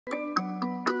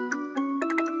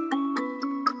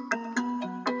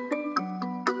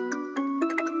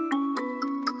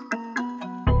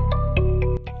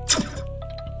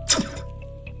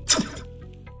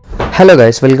Hello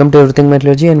guys, welcome to Everything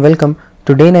Metallurgy and welcome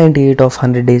to day 98 of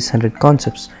 100 days 100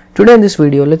 concepts. Today in this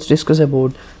video let's discuss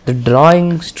about the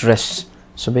drawing stress.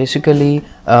 So basically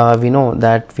we know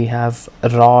that we have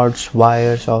rods,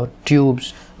 wires or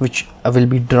tubes which will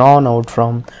be drawn out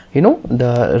from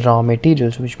the raw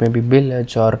materials, which may be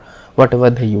billets or whatever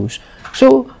they use.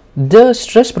 So the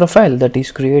stress profile that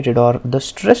is created, or the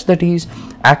stress that is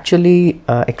actually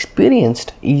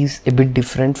experienced, is a bit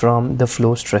different from the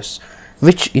flow stress,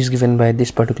 which is given by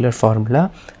this particular formula,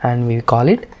 and we call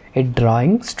it a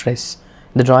drawing stress.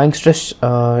 The drawing stress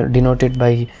denoted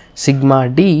by sigma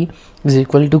d is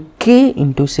equal to k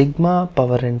into sigma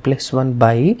power n plus 1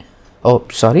 by,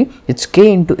 it's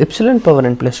k into epsilon power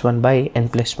n plus 1 by n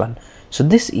plus 1. So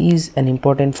this is an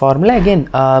important formula. Again,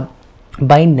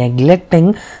 by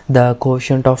neglecting the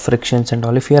coefficient of frictions and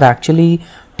all, if you are actually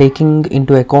taking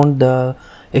into account the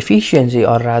efficiency,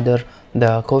 or rather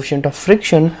the coefficient of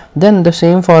friction, then the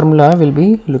same formula will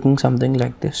be looking something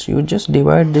like this. You just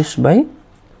divide this by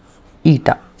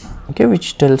eta, okay,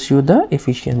 which tells you the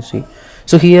efficiency.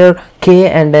 So here k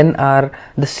and n are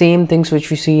the same things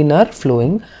which we see in our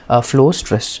flow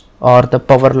stress, or the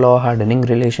power law hardening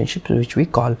relationship, which we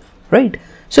call, right?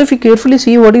 So if you carefully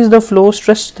see what is the flow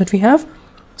stress that we have,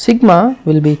 sigma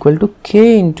will be equal to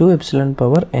k into epsilon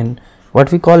power n.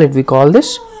 What we call it? We call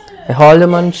this a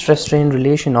Haldeman stress strain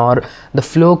relation, or the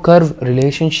flow curve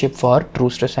relationship for true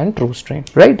stress and true strain,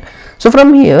 right? So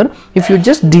from here, if you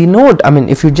just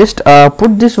if you just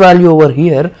put this value over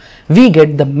here, we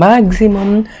get the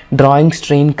maximum drawing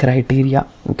strain criteria.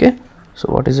 Okay,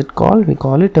 so what is it called? We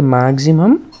call it a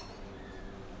maximum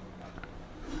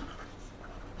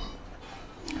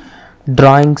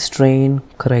drawing strain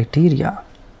criteria.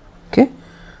 Okay,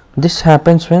 this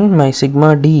happens when my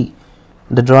sigma d,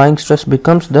 the drawing stress,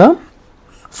 becomes the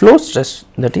flow stress,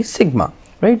 that is sigma,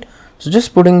 right? So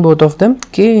just putting both of them,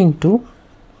 k into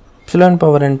epsilon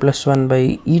power n plus 1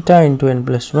 by eta into n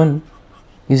plus 1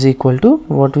 is equal to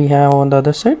what we have on the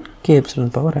other side, k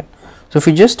epsilon power n. So if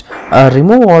you just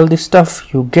remove all this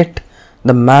stuff, you get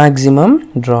the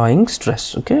maximum drawing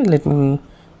stress. Okay, let me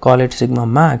call it sigma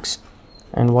max.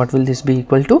 And what will this be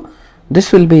equal to?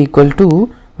 This will be equal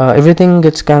to everything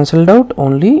gets cancelled out,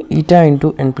 only eta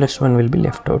into n plus 1 will be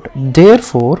left out.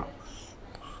 Therefore,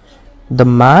 the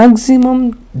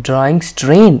maximum drawing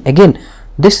strain, again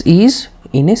this is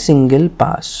in a single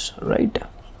pass, right?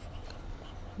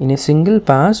 In a single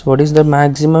pass, what is the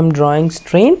maximum drawing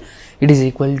strain? It is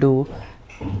equal to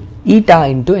eta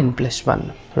into n plus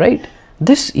 1, right?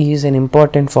 This is an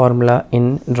important formula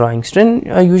in drawing strain.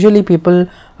 Usually people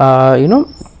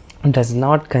does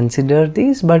not consider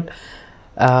this, but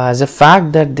as a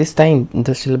fact that this time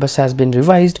the syllabus has been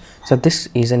revised, so this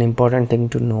is an important thing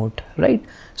to note, right?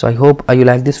 So I hope you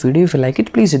like this video. If you like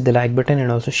it, please hit the like button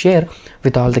and also share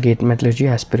with all the GATE Metallurgy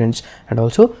aspirants. And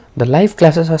also the live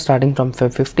classes are starting from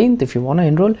Feb 15th. If you want to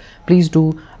enroll, please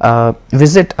do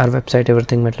visit our website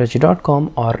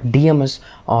everythingmetallurgy.com, or DM us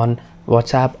on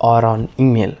WhatsApp or on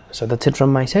email. So that's it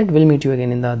from my side. We'll meet you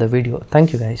again in the other video.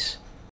 Thank you guys.